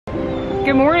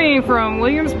Good morning from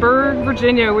Williamsburg,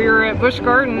 Virginia. We are at Busch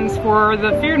Gardens for the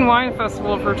Food and Wine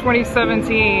Festival for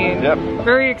 2017. Yep.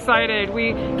 Very excited.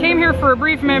 We came here for a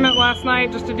brief moment last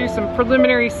night just to do some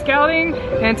preliminary scouting,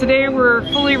 and today we're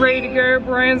fully ready to go.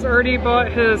 Brian's already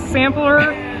bought his sampler.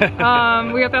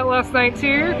 We got that last night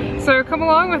too. So come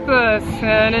along with us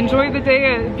and enjoy the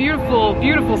day. A beautiful,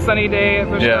 beautiful sunny day at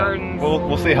Busch Gardens.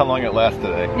 We'll see how long it lasts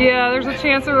today. Yeah, there's a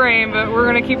chance of rain, but we're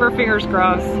gonna keep our fingers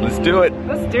crossed. Let's do it.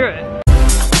 Let's do it.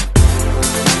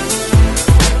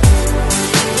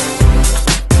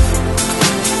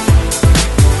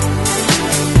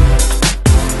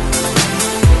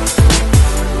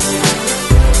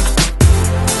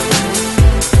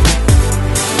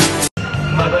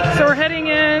 So we're heading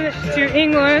in to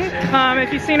England.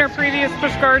 If you've seen our previous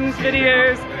Busch Gardens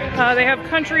videos, they have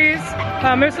countries,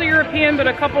 mostly European, but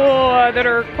a couple that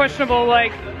are questionable,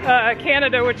 like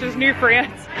Canada, which is New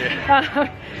France.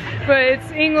 But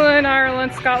it's England,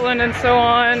 Ireland, Scotland, and so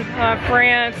on.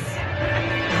 France,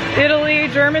 Italy,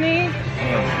 Germany.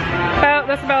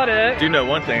 That's about it. I do know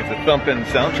one thing, it's a thumping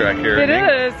soundtrack here. It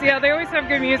is, yeah, they always have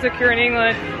good music here in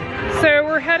England. So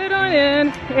we're headed on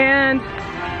in, and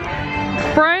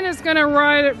Brian is gonna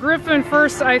ride at Griffon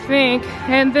first, I think,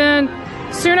 and then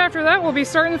soon after that we'll be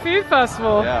starting the food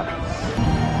festival. Yeah.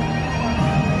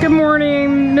 Good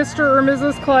morning, Mr. or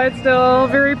Mrs. Clydesdale,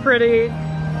 very pretty.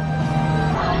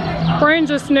 Brian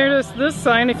just noticed this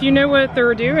sign. If you know what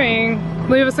they're doing,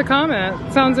 leave us a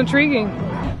comment. Sounds intriguing.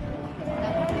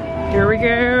 Here we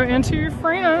go into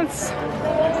France,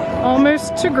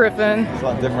 almost to Griffon. It's a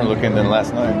lot different looking than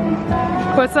last night.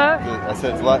 What's that? I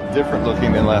said it's a lot different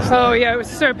looking than last night. Oh yeah, it was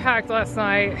so packed last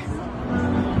night.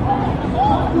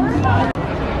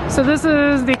 So this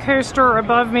is the coaster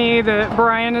above me that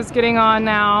Brian is getting on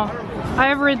now. I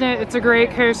have ridden it, it's a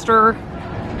great coaster,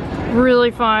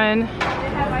 really fun.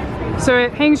 So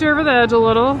it hangs you over the edge a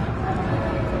little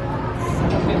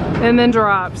and then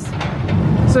drops.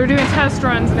 So we're doing test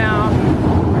runs now.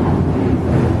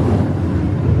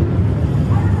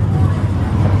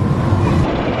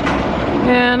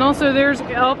 And also there's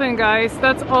Alpengeist.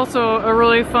 That's also a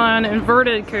really fun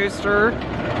inverted coaster.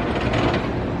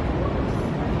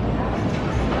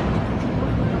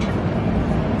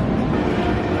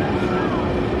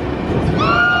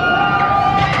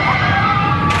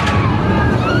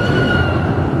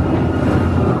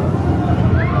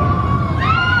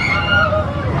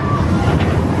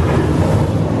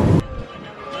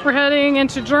 We're heading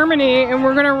into Germany and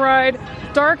we're gonna ride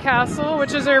DarKastle,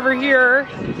 which is over here.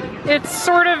 It's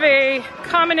sort of a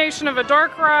combination of a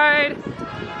dark ride.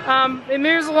 It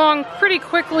moves along pretty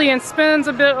quickly and spins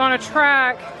a bit on a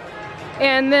track.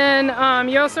 And then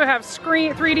you also have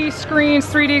 3D screens,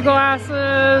 3D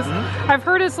glasses. I've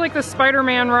heard it's like the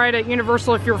Spider-Man ride at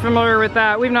Universal, if you're familiar with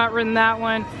that. We've not ridden that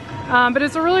one. But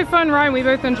it's a really fun ride, we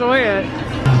both enjoy it.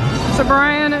 So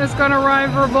Brian is gonna ride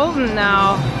Verbolten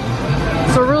now.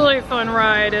 It's a really fun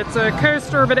ride. It's a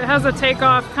coaster, but it has a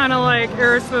takeoff, kind of like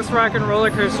Aerosmith's Rock and Roller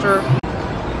Coaster.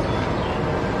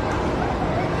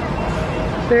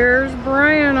 There's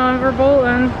Brian on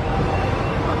Verbolten.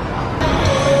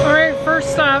 Alright,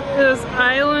 first stop is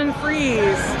Island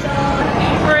Freeze.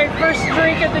 Alright, first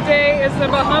drink of the day is the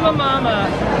Bahama Mama.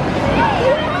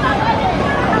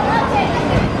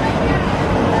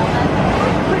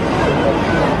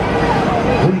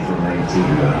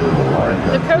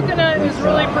 The coconut is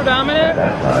really predominant,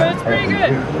 so it's pretty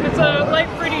good. It's a light,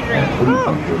 pretty drink.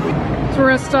 So we're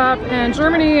gonna stop in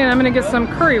Germany and I'm gonna get some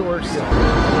currywurst.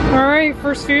 All right,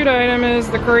 first food item is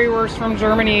the currywurst from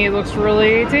Germany. It looks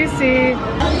really tasty.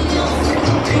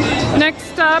 Next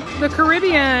stop, the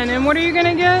Caribbean. And what are you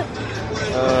gonna get?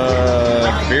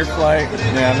 Beer flight.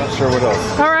 Yeah, I'm not sure what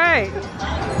else. All right.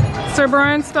 So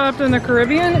Brian stopped in the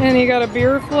Caribbean and he got a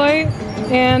beer flight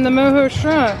and the mojo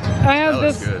shrimp. I had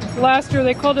this last year.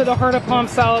 They called it a heart of palm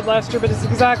salad last year, but it's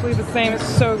exactly the same. It's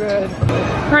so good.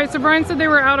 All right, so Brian said they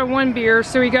were out of one beer,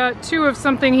 so he got two of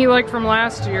something he liked from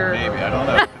last year. Maybe, I don't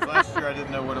know. 'Cause last year I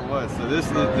didn't know what it was. So this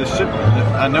ship,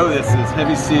 I know this is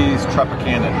Heavy Seas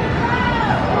Tropicana.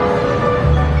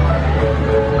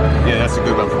 Yeah, that's a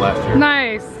good one from last year.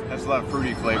 Nice. Has a lot of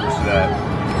fruity flavors to that.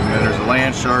 And then there's a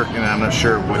land shark, and I'm not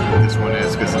sure what this one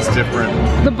is because it's different.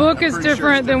 The book is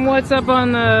different than what's up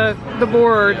on the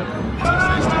board.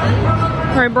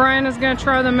 Yeah, All right, Brian is gonna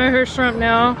try the mojo shrimp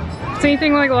now. If it's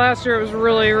anything like last year, it was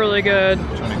really, really good.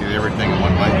 I'm trying to get everything in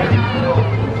one bite here.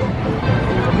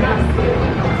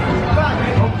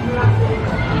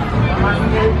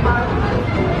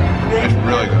 It's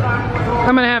really good.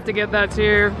 I'm gonna have to get that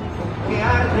too.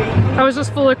 I was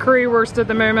just full of currywurst at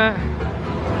the moment.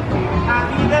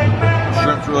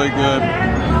 Shrimp's really good.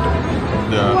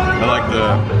 I like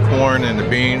the corn and the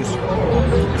beans.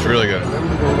 It's really good.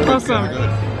 Awesome.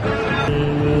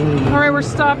 All right, we're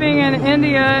stopping in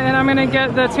India and I'm gonna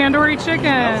get the tandoori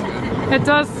chicken. It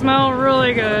does smell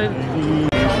really good.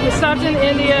 We stopped in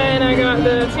India and I got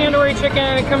the tandoori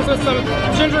chicken. It comes with some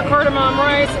ginger cardamom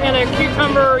rice and a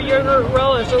cucumber yogurt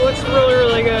relish. It looks really,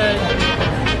 really good.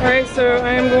 All right, so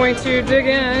I am going to dig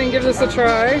in and give this a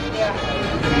try.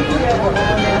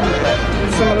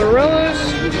 Some of the relish.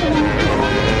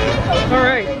 All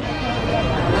right.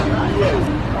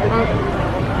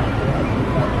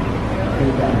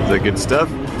 Is that good stuff?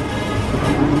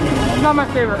 Not my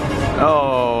favorite.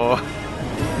 Oh,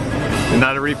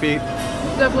 not a repeat?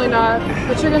 Definitely not.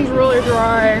 The chicken's really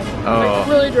dry. Oh. Like,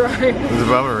 really dry. It's a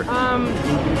bummer.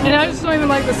 And I just don't even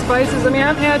like the spices. I mean,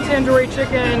 I've had tandoori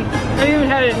chicken. I've even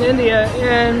had it in India,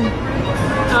 and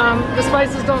the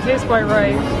spices don't taste quite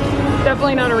right.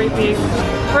 Definitely not a repeat.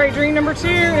 All right, drink number 2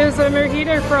 is a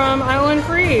mojito from Island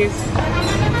Freeze.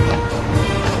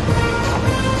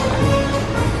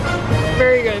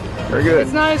 Very good. Very good.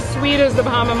 It's not as sweet as the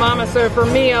Bahama Mama, so for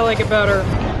me, I like it better.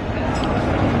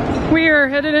 We are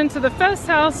headed into the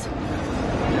Festhaus.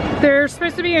 There's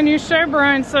supposed to be a new show,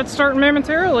 Brian, so it's starting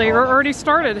momentarily, or already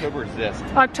started. Oktoberzest.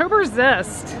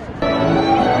 Oktoberzest.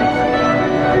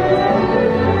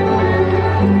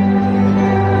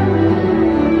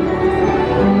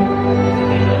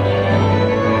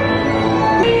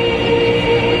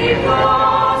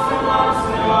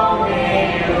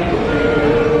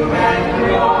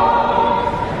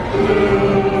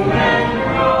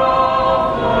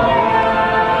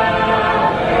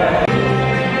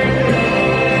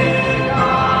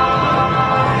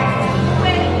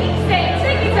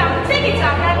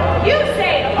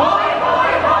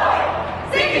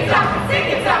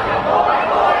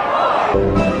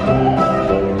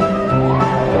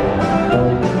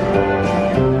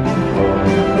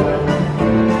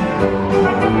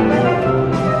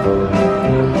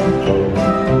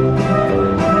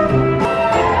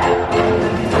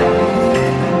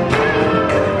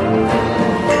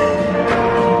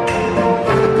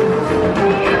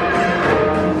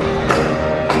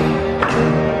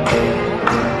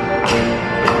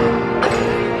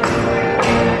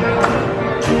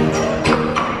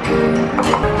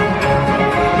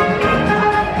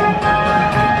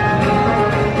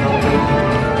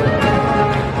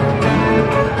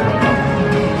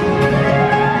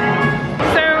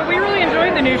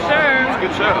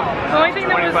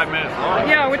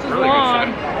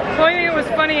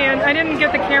 I didn't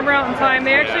get the camera out in time.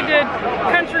 They actually did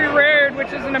Country Road,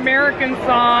 which is an American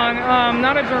song,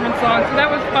 not a German song, so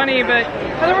that was funny, but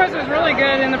otherwise it was really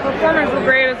good, and the performers were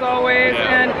great as always,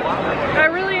 and I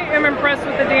really am impressed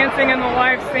with the dancing and the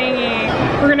live singing.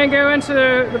 We're gonna go into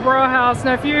the Bra House.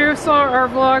 Now if you saw our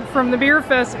vlog from the Beer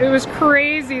Fest, it was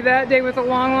crazy that day with a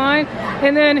long line,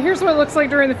 and then here's what it looks like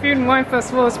during the Food and Wine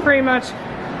Festival. It's pretty much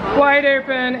wide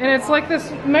open, and it's like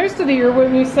this most of the year,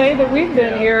 wouldn't you say, that we've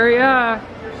been here? Yeah.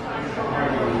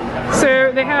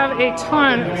 So they have a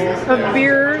ton of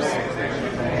beers,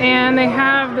 and they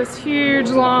have this huge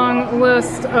long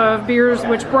list of beers,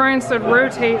 which Brian said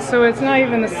rotate, so it's not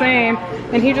even the same.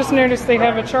 And he just noticed they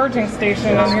have a charging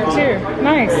station in here too.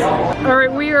 Nice. All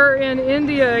right, we are in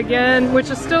India again, which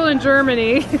is still in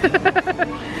Germany.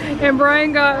 And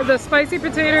Brian got the spicy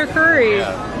potato curry.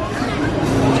 Yeah.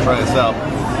 Let's try this out.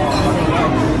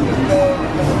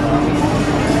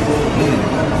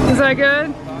 Is that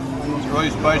good? Really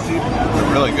spicy,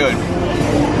 but really good.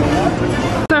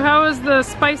 So how is the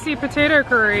spicy potato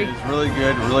curry? It's really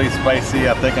good, really spicy.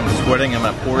 I think I'm sweating in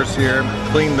my pores here.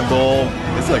 Clean the bowl.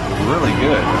 It's like really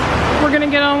good. We're gonna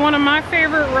get on one of my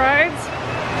favorite rides,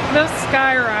 the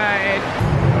Sky Ride.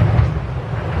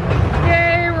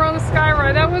 Yay, we're on the Sky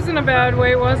Ride. That wasn't a bad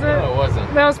wait, was it? No, it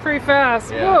wasn't. That was pretty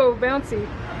fast. Yeah. Whoa, bouncy.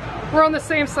 We're on the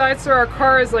same side, so our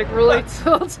car is like really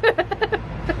tilted.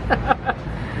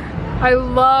 I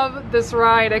love this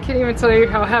ride. I can't even tell you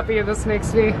how happy this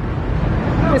makes me.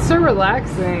 It's so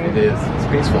relaxing. It is. It's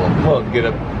peaceful. Well, get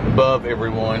up above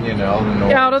everyone, you know.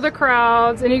 Out of the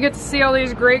crowds, and you get to see all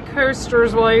these great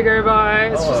coasters while you go by.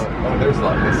 It's just there's a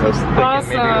lot of this. I was thinking awesome.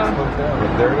 Maybe it was hotel,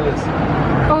 but there it is.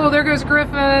 Oh, there goes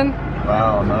Griffon.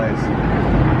 Wow, nice.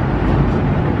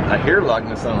 I hear Loch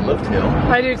Ness on a lift hill.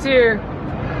 I do too.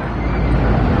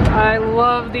 I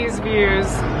love these views.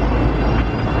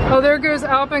 Oh, there goes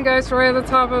Alpengeist right at the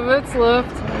top of its lift.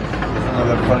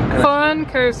 Another fun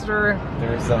coaster.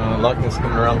 There's Loch Ness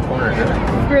coming around the corner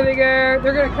there. Here they go.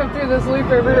 They're going to come through this loop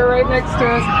over here right next to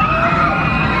us.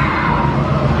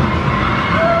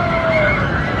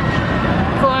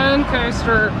 Fun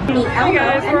coaster. Hey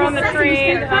guys, we're on the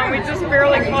train. We just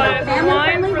barely caught it. The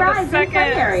line for the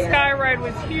second sky ride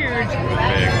was huge.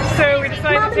 So we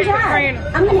decided to take the train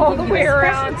all the way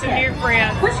around to New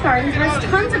France. Busch Gardens has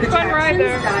tons of Fun ride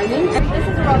though. dining.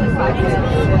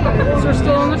 So we're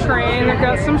still on the train. They've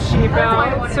got some sheep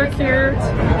out. So cute.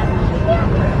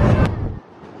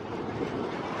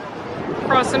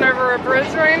 Crossing over a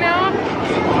bridge right now.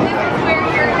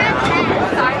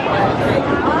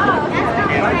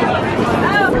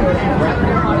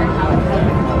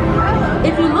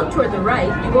 If you look toward the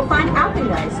right, you will find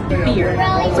Alpengeist beer.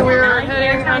 So we were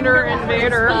heading under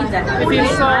Invader. If you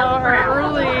saw our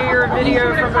earlier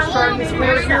video from Busch Gardens, we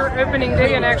were here opening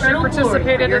day and actually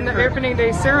participated in the opening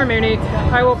day ceremony.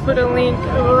 I will put a link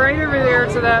right over there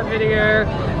to that video.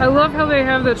 I love how they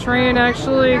have the train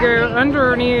actually go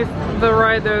underneath the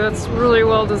ride though. That's really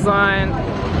well designed.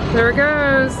 There it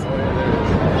goes.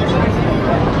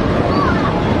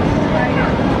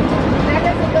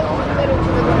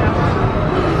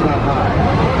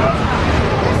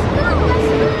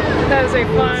 That is a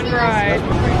fun ride.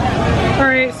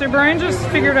 Alright, so Brian just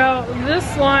figured out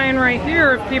this line right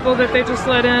here of people that they just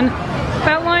let in.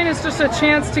 That line is just a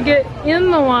chance to get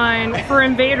in the line for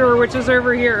Invader, which is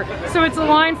over here. So it's a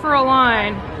line for a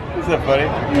line. Isn't that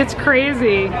funny? It's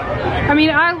crazy. I mean,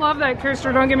 I love that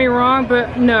coaster, don't get me wrong,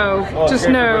 but no, Well, just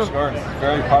it's no. Busch Gardens. It's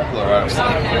very popular, obviously.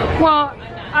 Well,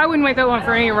 I wouldn't wait that long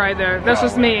for any ride though. That's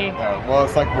just me. Well,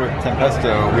 it's like with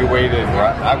Tempesto.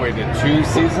 I waited 2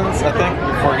 seasons, I think,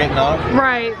 before getting on.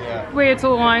 Right. Yeah. Waited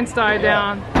till the lines died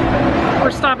down.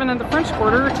 We're stopping at the French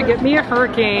Quarter to get me a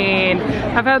hurricane.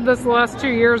 I've had this the last 2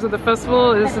 years of the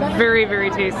festival. It's very, very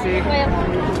tasty.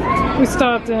 We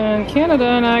stopped in Canada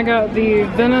and I got the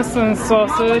venison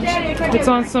sausage. It's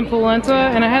on some polenta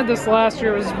and I had this last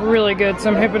year. It was really good, so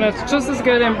I'm hoping it's just as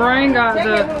good. And Brian got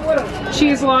the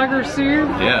cheese lager soup.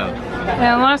 Yeah.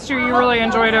 And last year you really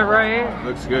enjoyed it, right?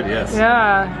 Looks good, yes.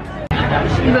 Yeah.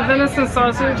 The venison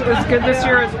sausage is good this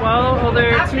year as well, although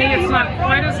to me it's not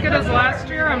quite as good as last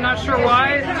year. I'm not sure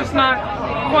why, it's just not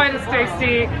quite as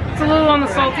tasty. It's a little on the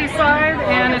salty side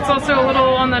and it's also a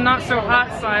little on the not so hot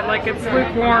side, like it's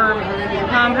lukewarm.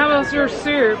 How was your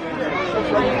soup?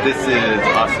 This is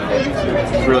awesome.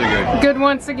 It's really good. Good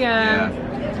once again. Yeah.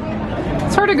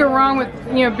 It's hard to go wrong with,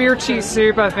 you know, beer cheese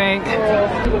soup, I think.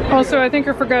 Also, I think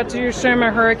I forgot to show my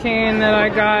hurricane that I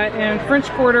got in French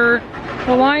Quarter.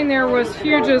 The line there was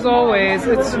huge as always.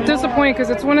 It's disappointing because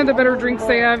it's one of the better drinks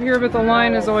they have here, but the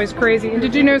line is always crazy. And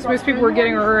did you notice most people were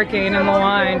getting a hurricane in the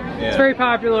line? Yeah. It's very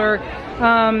popular.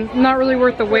 Not really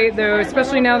worth the wait though,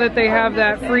 especially now that they have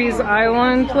that Freeze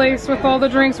Island place with all the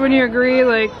drinks. Wouldn't you agree?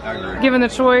 Like, I agree. Given the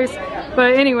choice.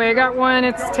 But anyway, I got one.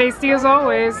 It's tasty as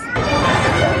always.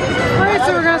 Alright,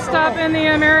 so we're going to stop in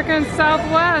the American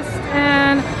Southwest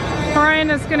and Brian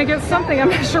is going to get something. I'm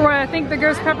not sure what. I think the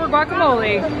ghost pepper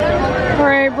guacamole.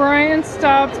 Alright, Brian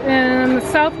stopped in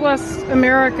Southwest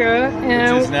America.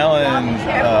 And Which is now in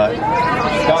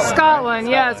Scotland,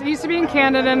 yes. It used to be in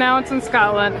Canada, now it's in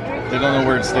Scotland. They don't know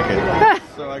where to stick it.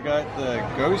 So I got the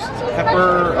ghost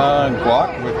pepper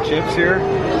guac with chips here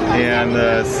and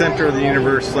the center of the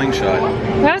universe slingshot.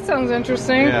 That sounds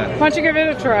interesting. Yeah. Why don't you give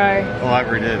it a try? Oh, I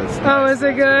already did. It's Oh, nice. is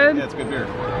it good? Yeah, it's good beer.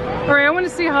 Alright, I want to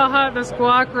see how hot this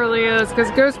guac really is, because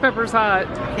ghost pepper's hot.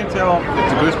 I can't tell if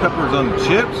the ghost pepper's on the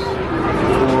chips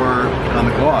or on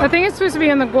the guac. I think it's supposed to be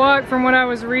in the guac from what I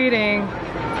was reading.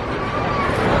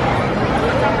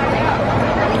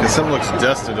 Something looks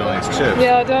dusted on these chips.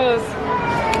 Yeah, it does.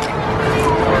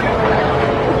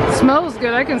 It smells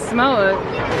good. I can smell it.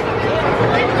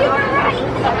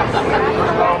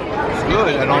 It's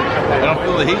good. I don't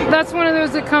feel the heat. That's one of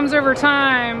those that comes over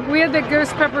time. We had the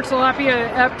ghost pepper tilapia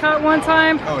at Epcot one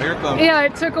time. Oh, here it comes. Yeah,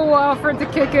 it took a while for it to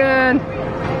kick in.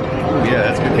 Ooh, yeah,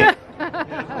 that's good. Yeah,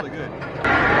 it's really good.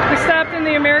 We stopped in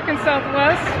the American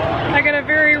Southwest. I got a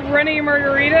very runny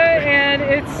margarita and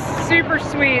it's super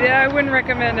sweet. I wouldn't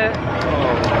recommend it.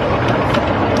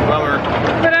 Oh, bummer.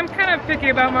 But I'm kind of picky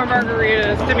about my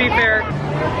margaritas, to be fair.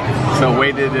 So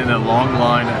waited in a long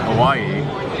line at Hawaii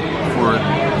for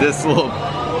this little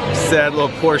sad little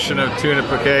portion of tuna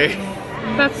poke.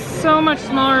 That's so much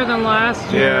smaller than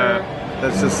last year. Yeah,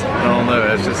 that's just, I don't know,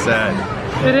 that's just sad.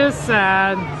 It is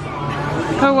sad.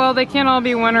 Oh well, they can't all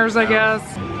be winners, I guess.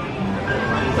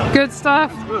 Good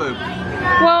stuff. Really?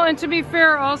 Well, and to be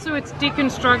fair, also it's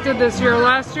deconstructed this year.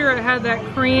 Last year it had that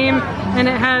cream and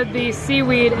it had the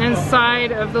seaweed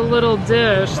inside of the little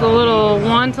dish, the little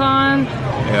wonton.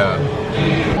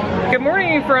 Yeah. Good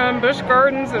morning from Busch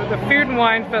Gardens at the Food and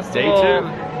Wine Festival.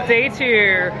 Day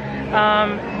two.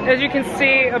 As you can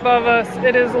see above us,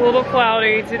 it is a little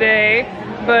cloudy today.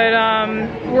 but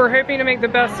we're hoping to make the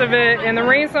best of it. And the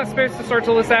rain's not supposed to start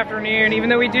till this afternoon, even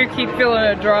though we do keep feeling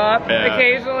a drop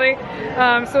occasionally.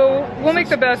 So we'll make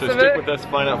the best of it. Stick with us,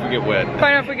 find out if we get wet.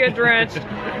 Find out if we get drenched.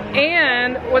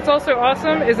 And what's also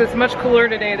awesome is it's much cooler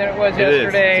today than it was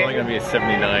yesterday. It's only gonna be a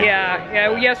 79.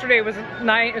 Yeah. Yesterday it was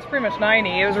pretty much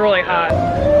 90. It was really hot.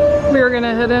 We are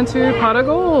gonna head into Pot of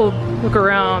Gold. Look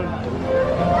around.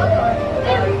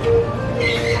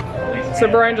 So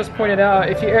Brian just pointed out,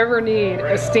 if you ever need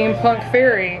a steampunk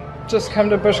ferry, just come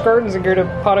to Busch Gardens and go to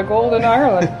Pot of Gold in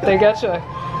Ireland. They get you.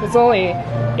 It's only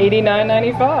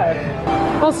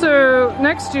 $89.95. Also,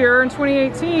 next year in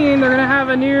 2018, they're gonna have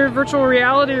a new virtual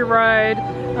reality ride.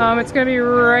 It's gonna be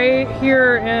right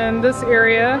here in this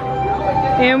area.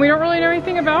 And we don't really know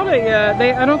anything about it yet.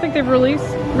 I don't think they've released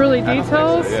really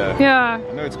details. So, yeah.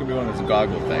 I know it's gonna be one of those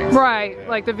goggle things. Right,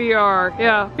 like the VR.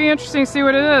 Yeah, be interesting to see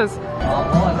what it is.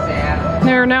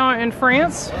 They're now in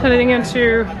France, heading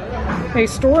into a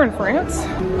store in France.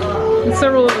 In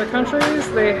several other countries,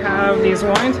 they have these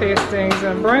wine tastings,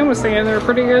 and Brian was saying they're a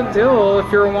pretty good deal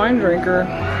if you're a wine drinker.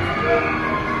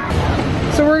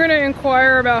 So we're gonna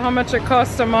inquire about how much it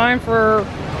costs to mine for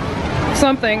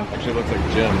something. Actually, it looks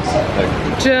like gems.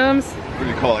 Like, gems? what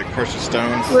do you call it, like precious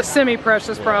stones?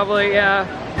 Semi-precious, probably, yeah.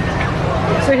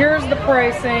 So here's the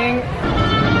pricing.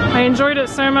 I enjoyed it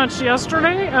so much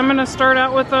yesterday. I'm gonna start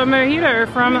out with a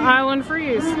mojito from Island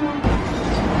Freeze.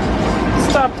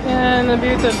 Stopped in the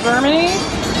booth of Germany,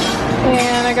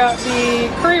 and I got the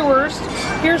currywurst.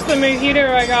 Here's the mojito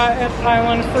I got at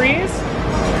Island Freeze.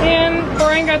 And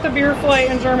Brian got the beer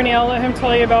flight in Germany. I'll let him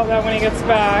tell you about that when he gets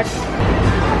back.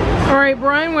 All right,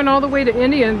 Brian went all the way to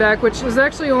India and back, which is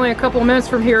actually only a couple minutes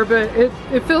from here, but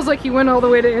it feels like he went all the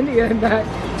way to India and back.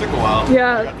 It took a while.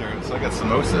 Yeah. I got there, so I got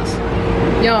samosas.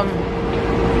 Yum.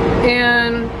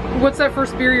 And what's that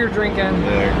first beer you're drinking?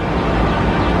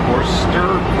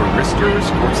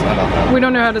 Forsters, I don't know. We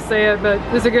don't know how to say it, but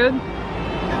is it good?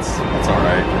 It's all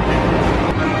right.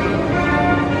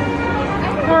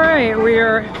 All right, we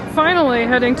are finally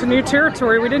heading to new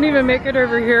territory. We didn't even make it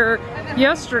over here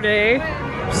yesterday.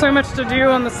 So much to do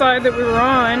on the side that we were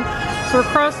on. So we're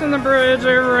crossing the bridge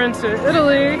over into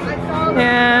Italy,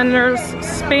 and there's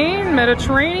Spain,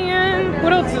 Mediterranean.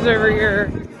 What else is over here?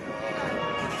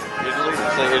 Italy?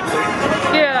 Say Italy?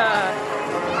 Yeah.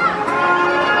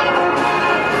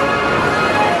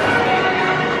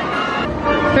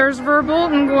 There's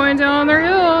Verbolten going down their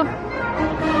hill.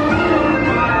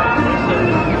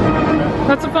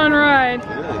 That's a fun ride. It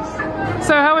is.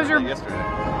 So how was your... Yesterday.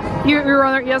 You were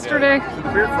on there yesterday? Yeah. The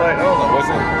beer flight,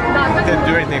 didn't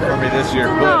do anything for me this year,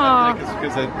 but I think it's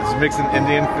because I was mixing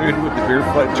Indian food with the beer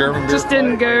flight, German beer just flight.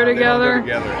 Didn't go together?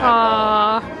 They don't go together.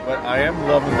 Aww. But I am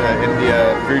loving the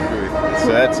India food booth, so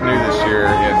that's new this year.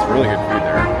 Yeah, it's really good food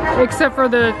there. Except for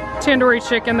the tandoori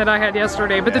chicken that I had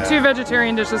yesterday, but the 2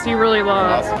 vegetarian dishes he really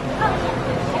loves.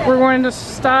 Awesome. We're going to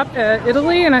stop at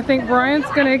Italy, and I think Brian's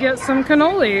gonna get some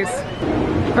cannolis.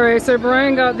 All right, so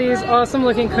Brian got these awesome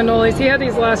looking cannolis. He had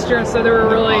these last year and said they were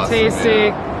really awesome, tasty.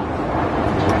 Yeah.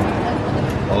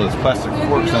 All those plastic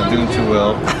forks not doing too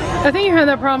well. I think you had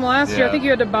that problem last year. I think you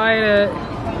had to buy it.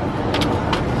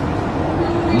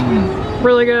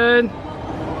 Really good.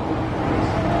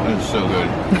 That's so good.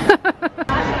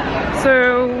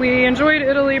 So we enjoyed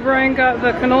Italy. Brian got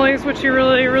the cannolis, which he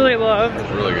really, really loved. It's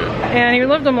really good. And he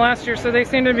loved them last year, so they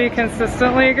seem to be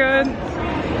consistently good.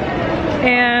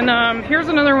 And here's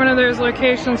another one of those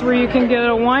locations where you can get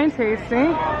a wine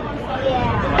tasting.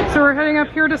 So we're heading up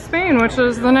here to Spain, which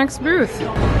is the next booth.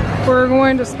 We're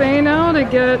going to Spain now to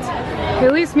get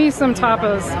at least me some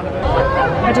tapas.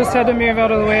 I just had to move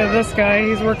out of the way of this guy.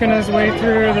 He's working his way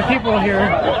through the people here.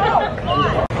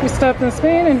 We stopped in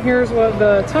Spain, and here's what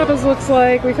the tapas looks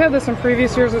like. We've had this in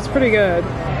previous years. It's pretty good.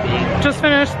 Just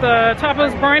finished the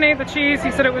tapas. Brian ate the cheese. He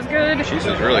said it was good. The cheese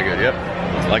is really good. Yep,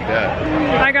 it's like that.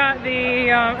 I got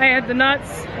the I had the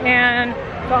nuts and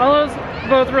the olives,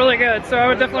 both really good. So I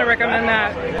would definitely recommend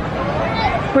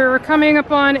that. We're coming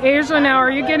upon Asia now. Are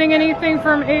you getting anything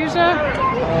from Asia?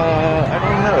 I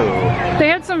don't know. They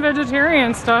had some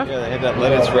vegetarian stuff. Yeah, they had that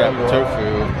lettuce wrapped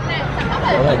tofu.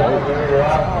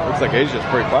 Looks like Asia's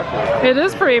pretty popular. It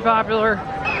is pretty popular.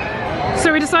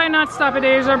 So we decided not to stop at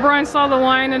Asia. Brian saw the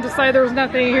line and decided there was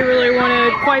nothing he really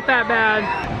wanted quite that bad.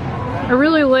 I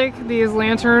really like these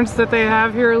lanterns that they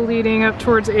have here leading up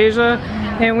towards Asia.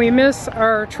 And we miss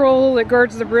our troll that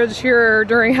guards the bridge here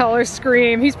during Howler's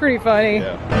Scream. He's pretty funny.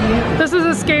 Yeah. This is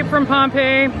Escape from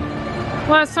Pompeii.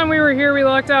 Last time we were here, we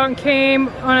lucked out and came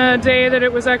on a day that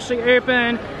it was actually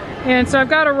open. And so I've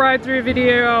got a ride through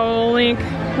video I'll link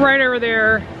right over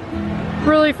there.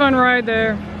 Really fun ride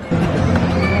there.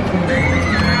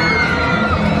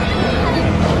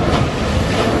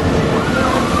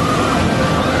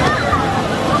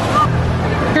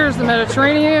 Here's the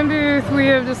Mediterranean booth. We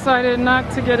have decided not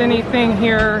to get anything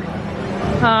here.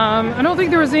 I don't think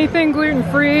there was anything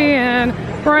gluten-free, and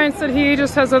Brian said he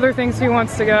just has other things he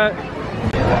wants to get.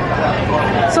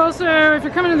 So also, if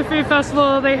you're coming to the food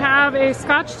festival, they have a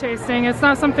Scotch tasting. It's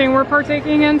not something we're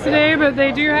partaking in today, but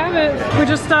they do have it. We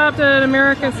just stopped at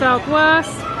American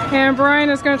Southwest, and Brian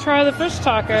is going to try the fish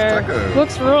taco.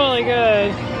 Looks really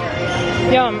good.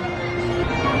 Yum.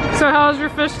 So how's your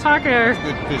fish taco? It's a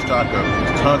good fish taco.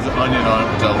 There's tons of onion on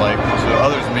it, which I like. So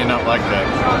others may not like that,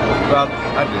 but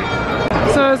I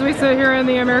do. So as we sit here in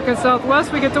the American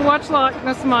Southwest, we get to watch Loch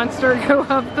Ness Monster go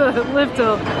up the lift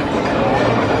hill.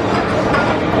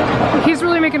 He's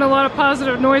really making a lot of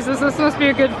positive noises. This must be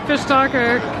a good fish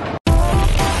taco.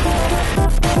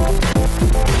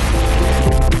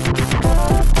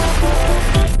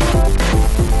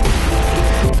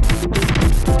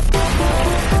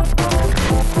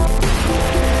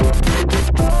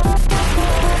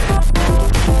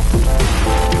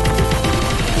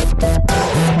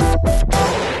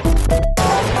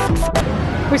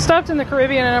 We stopped in the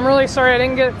Caribbean, and I'm really sorry I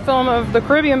didn't get film of the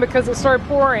Caribbean because it started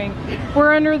pouring.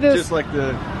 We're under this... Just like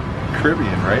the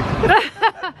Caribbean, right?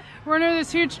 We're under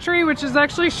this huge tree, which is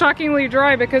actually shockingly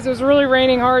dry because it was really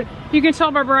raining hard. You can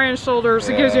tell by Brian's shoulders,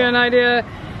 it gives you an idea.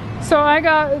 So I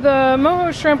got the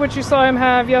mojo shrimp, which you saw him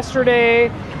have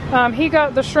yesterday. He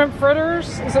got the shrimp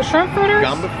fritters. Is it shrimp fritters?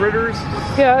 Gamba fritters?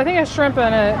 Yeah, I think it has shrimp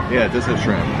in it. Yeah, it does have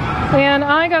shrimp. And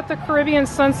I got the Caribbean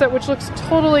Sunset, which looks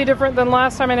totally different than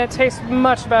last time, and it tastes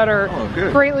much better. Oh,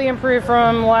 good. Greatly improved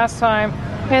from last time.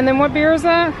 And then what beer is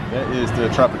that? That is the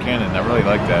Tropicana. I really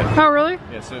like that. Oh, really?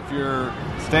 Yeah, so if you're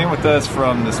staying with us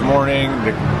from this morning,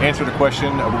 to answer the question,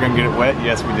 are we going to get it wet?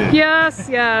 Yes, we did. Yes,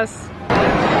 yes.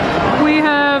 We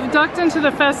have ducked into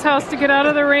the Festhaus to get out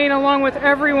of the rain along with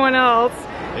everyone else.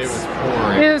 It was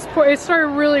pouring. It started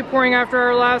really pouring after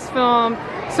our last film.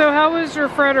 So how was your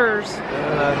fritters?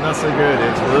 Not so good.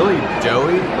 It's really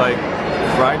doughy, like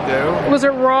fried dough. Was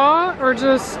it raw or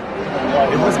just?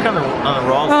 It was kind of on the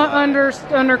raw side.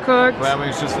 Undercooked. Well, I mean,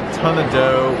 it's just a ton of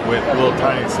dough with little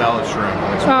tiny salad shrimp.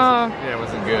 Which yeah, it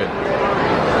wasn't good.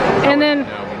 And then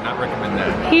no, would not recommend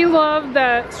that. He loved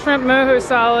that shrimp mojo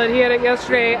salad. He had it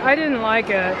yesterday. I didn't like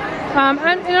it. I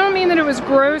don't mean that it was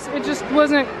gross. It just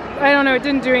wasn't. I don't know. It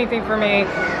didn't do anything for me.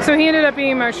 So he ended up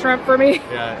eating my shrimp for me.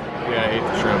 Yeah, I ate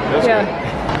the shrimp. That's good.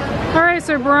 All right,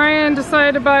 so Brian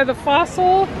decided to buy the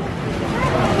fossil.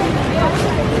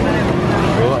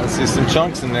 Well, I see some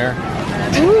chunks in there.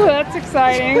 Ooh, that's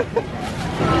exciting.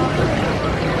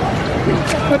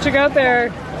 What you got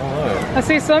there? Oh, I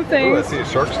see something. Ooh, I see a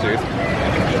shark's tooth.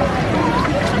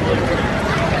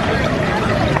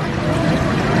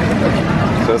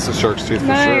 So that's a shark's tooth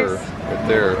for sure. Right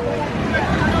there.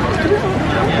 I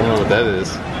don't know what that is.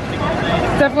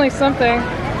 It's definitely something.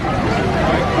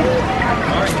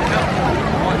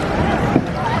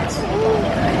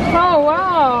 Oh,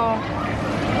 wow.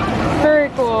 Very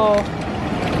cool.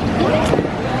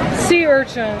 Sea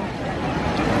urchin.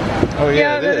 Oh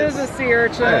yeah, that is a sea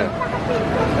urchin. Yeah.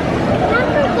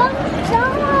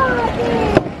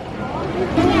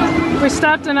 We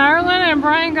stopped in Ireland and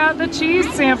Brian got the cheese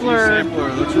sampler. Cheese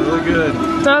sampler looks really good.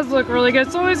 It does look really good.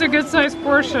 It's always a good sized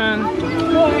portion.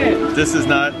 This is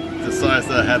not the size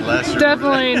that I had last year.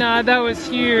 Definitely not. That was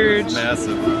huge. It's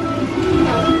massive.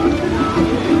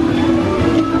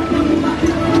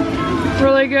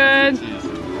 Really good.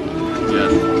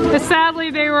 Yes.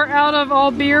 Sadly, they were out of all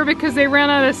beer because they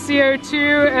ran out of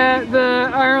CO2 at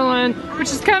the Ireland, which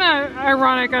is kind of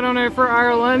ironic, I don't know, for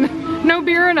Ireland. No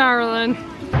beer in Ireland.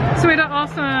 So we had an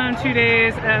awesome 2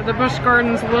 days at the Busch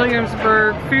Gardens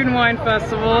Williamsburg Food and Wine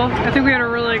Festival. I think we had a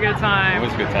really good time. It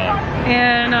was a good time.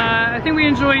 And I think we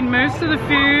enjoyed most of the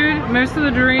food, most of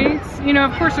the drinks. You know,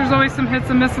 of course there's always some hits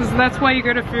and misses. That's why you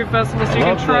go to food festivals, so you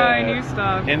can try new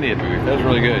stuff. Indian booth, that was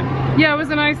really good. Yeah, it was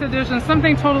a nice addition,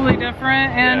 something totally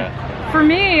different. And for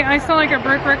me, I sound like a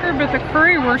broke record, but the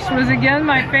currywurst was again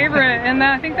my favorite. And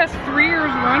I think that's 3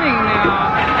 years running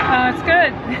now. It's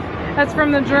good. That's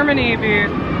from the Germany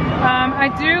booth. I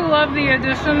do love the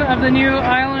addition of the new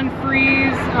Island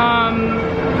Freeze,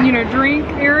 you know, drink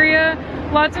area.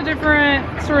 Lots of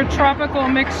different sort of tropical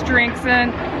mixed drinks,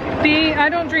 and I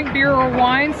don't drink beer or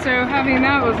wine, so having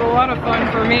that was a lot of fun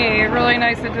for me. A really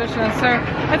nice addition. So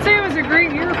I'd say it was a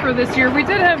great year for this year. We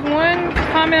did have one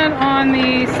comment on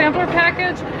the sampler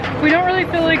package. We don't really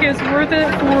feel like it's worth it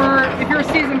for if you're a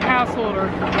season pass holder.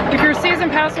 If you're a season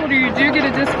pass holder, you do get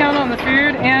a discount on the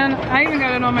food, and I even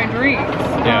got it on my drinks.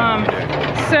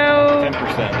 So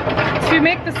 10%. to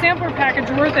make the sampler package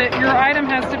worth it, your item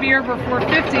has to be over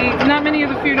 $4.50. Not many of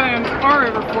the food items are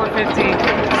over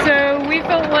 $4.50. So we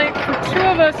felt like for two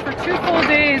of us, for 2 full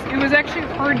days, it was actually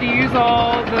hard to use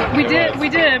all the. We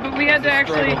did, but we had to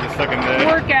actually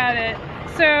work at it.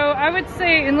 So I would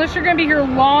say, unless you're going to be here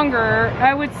longer,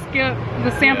 I would skip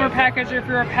the sampler package if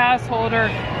you're a pass holder.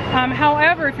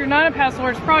 However, if you're not a pass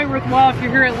holder, it's probably worthwhile if you're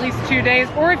here at least 2 days,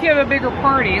 or if you have a bigger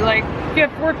party. Like if you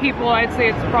have 4 people, I'd say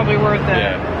it's probably worth it.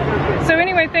 Yeah. So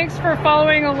anyway, thanks for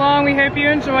following along. We hope you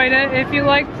enjoyed it. If you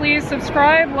like, please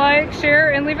subscribe, like,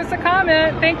 share, and leave us a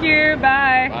comment. Thank you.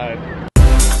 Bye. Bye.